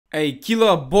A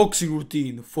killer boxing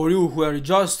routine for you who are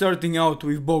just starting out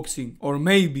with boxing, or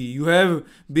maybe you have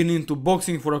been into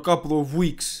boxing for a couple of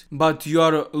weeks, but you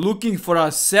are looking for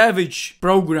a savage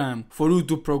program for you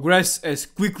to progress as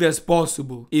quickly as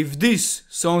possible. If this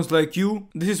sounds like you,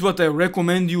 this is what I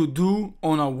recommend you do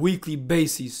on a weekly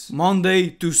basis, Monday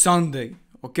to Sunday.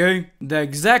 Okay? The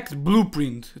exact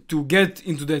blueprint to get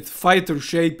into that fighter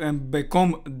shape and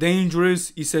become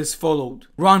dangerous is as followed.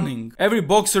 Running. Every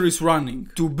boxer is running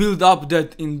to build up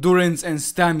that endurance and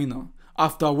stamina.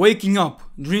 After waking up,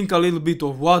 drink a little bit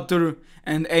of water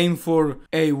and aim for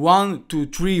a 1 to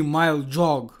 3 mile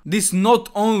jog. This not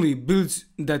only builds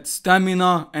that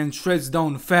stamina and shreds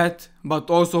down fat, but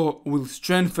also will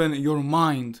strengthen your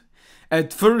mind.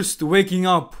 At first, waking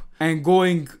up and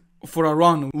going for a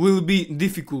run will be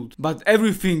difficult, but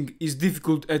everything is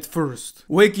difficult at first.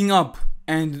 Waking up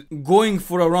and going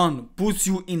for a run puts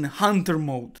you in hunter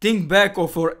mode. Think back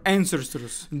of our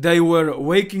ancestors. They were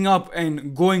waking up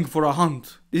and going for a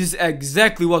hunt. This is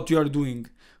exactly what you are doing.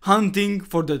 Hunting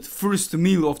for that first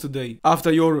meal of the day.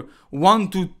 After your 1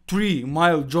 to 3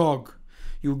 mile jog,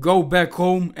 you go back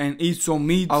home and eat some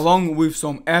meat along with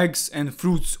some eggs and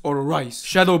fruits or rice.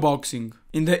 Shadowboxing.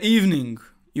 In the evening,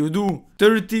 you do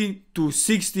 30 to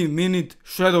 60 minute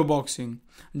shadowboxing.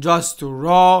 Just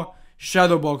raw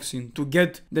shadowboxing to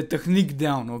get the technique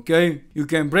down, okay? You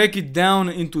can break it down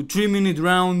into 3-minute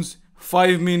rounds,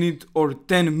 5-minute or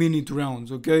 10-minute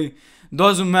rounds, okay?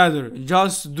 Doesn't matter,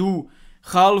 just do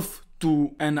half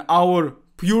to an hour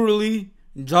purely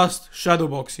just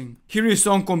shadowboxing. Here is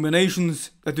some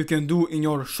combinations that you can do in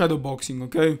your shadowboxing,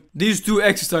 okay? These two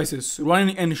exercises,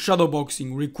 running and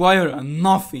shadowboxing, require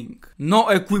nothing. No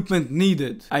equipment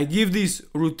needed. I give this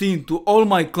routine to all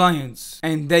my clients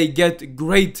and they get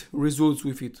great results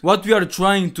with it. What we are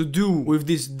trying to do with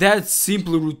this that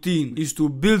simple routine is to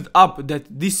build up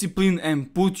that discipline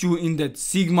and put you in that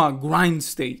Sigma grind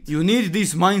state. You need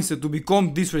this mindset to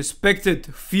become this respected,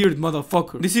 feared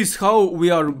motherfucker. This is how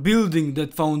we are building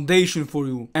that foundation for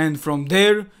you, and from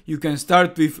there you can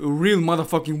start with real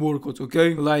motherfucking workouts,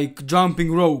 okay? Like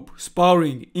jumping rope,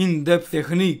 sparring, in-depth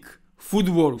technique,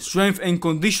 footwork, strength and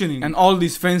conditioning, and all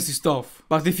this fancy stuff.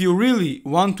 But if you really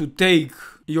want to take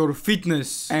your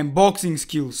fitness and boxing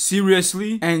skills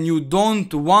seriously, and you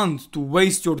don't want to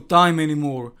waste your time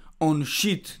anymore on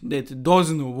shit that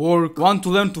doesn't work, want to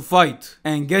learn to fight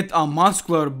and get a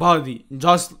muscular body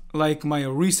just like my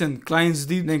recent clients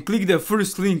did, then click the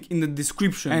first link in the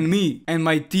description and me and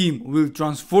my team will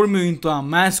transform you into a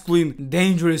masculine,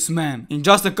 dangerous man in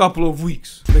just a couple of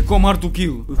weeks. Become hard to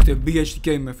kill with the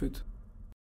BHTK method.